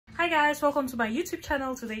Hi guys, welcome to my YouTube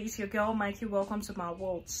channel. Today is your girl Mikey. Welcome to my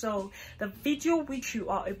world. So the video which you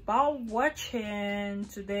are about watching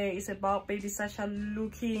today is about baby Sasha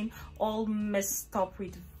looking all messed up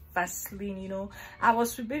with Vaseline. You know, I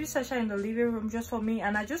was with baby Sasha in the living room just for me,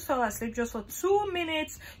 and I just fell asleep just for 2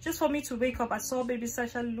 minutes just for me to wake up. I saw baby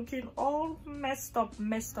Sasha looking all messed up.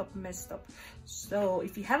 So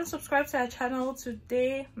if you haven't subscribed to our channel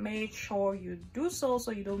today, make sure you do so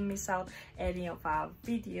you don't miss out any of our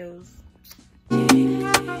videos.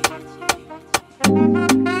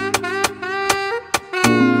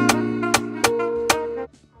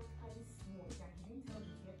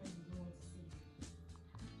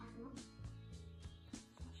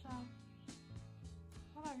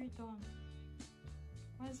 What have you done?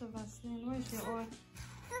 Where's the Vaseline? Where's your oil?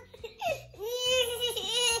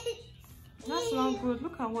 That's not good.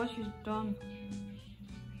 Look at what you've done.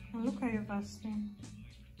 And look at your Vaseline.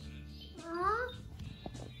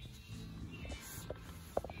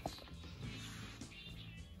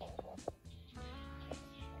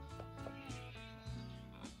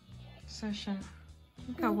 Sasha,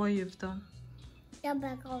 look at what you've done.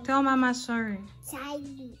 Tell Mama sorry.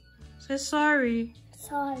 Sorry. Say sorry.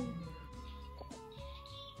 Sorry.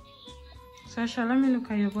 Sasha, let me look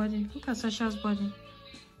at your body. Look at Sasha's body.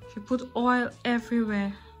 She put oil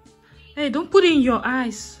everywhere. Hey, don't put it in your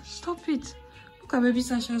eyes. Stop it. Look at baby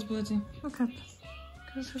Sasha's body. Look at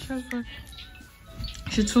Sasha's body.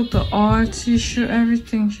 She took the oil, tissue,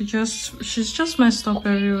 everything. She's just messed up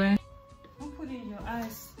everywhere. Don't put it in your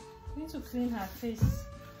eyes. You need to clean her face.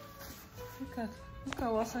 Look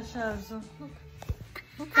at what Sasha has done.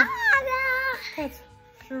 Look at.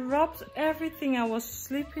 She rubbed everything. I was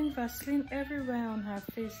sleeping, Vaseline everywhere on her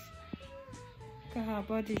face. Look at her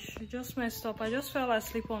body. She just messed up. I just fell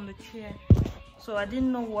asleep on the chair, so I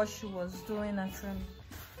didn't know what she was doing actually.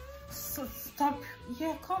 So stop.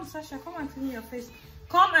 Yeah, come Sasha, come and clean your face.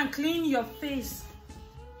 Come and clean your face.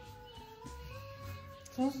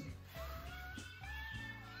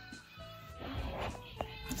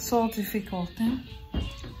 It's so difficult, eh?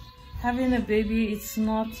 Having a baby, it's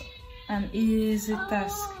not an easy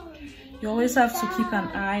task. You always have to keep an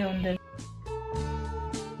eye on them.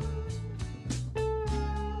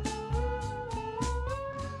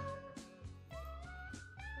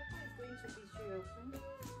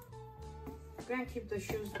 Go and keep the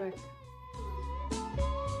shoes back.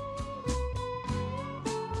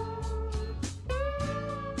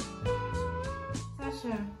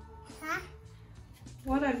 Sasha, Huh?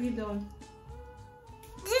 what have you done?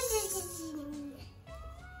 This is...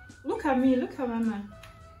 Look at me, look at Mama.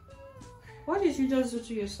 What did you just do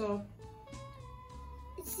to yourself?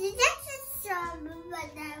 She just saw me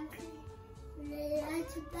when I'm playing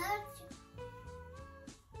about you.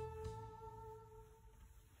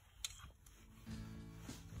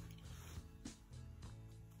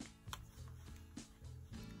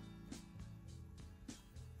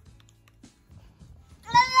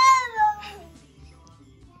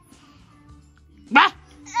 Bah!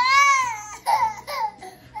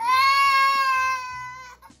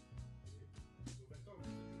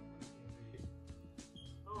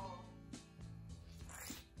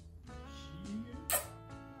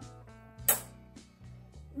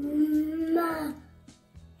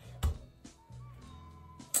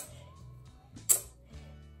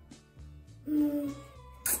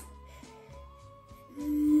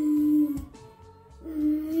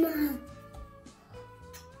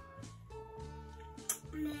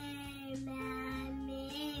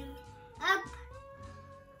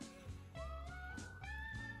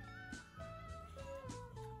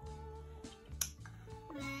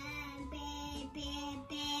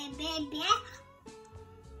 Baby.